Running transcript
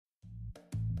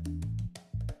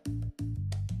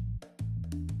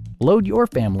Load your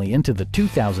family into the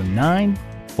 2009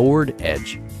 Ford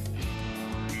Edge.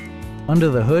 Under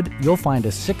the hood, you'll find a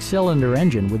 6-cylinder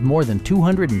engine with more than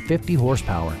 250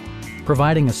 horsepower,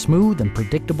 providing a smooth and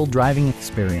predictable driving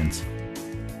experience.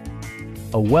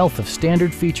 A wealth of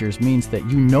standard features means that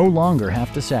you no longer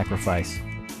have to sacrifice,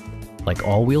 like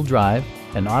all-wheel drive,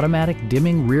 an automatic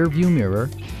dimming rear-view mirror,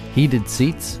 heated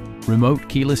seats, remote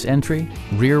keyless entry,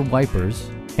 rear wipers,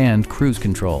 and cruise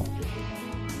control.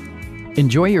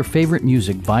 Enjoy your favorite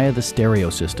music via the stereo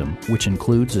system, which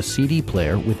includes a CD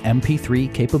player with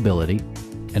MP3 capability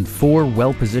and 4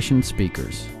 well-positioned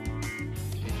speakers.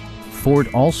 Ford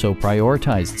also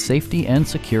prioritized safety and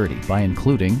security by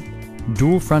including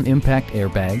dual front impact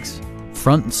airbags,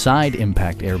 front and side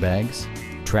impact airbags,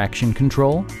 traction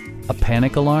control, a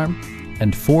panic alarm,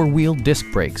 and 4-wheel disc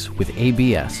brakes with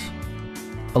ABS.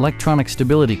 Electronic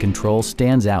stability control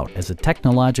stands out as a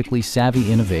technologically savvy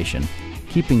innovation,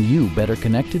 keeping you better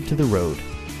connected to the road.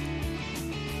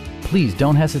 Please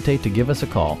don't hesitate to give us a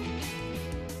call.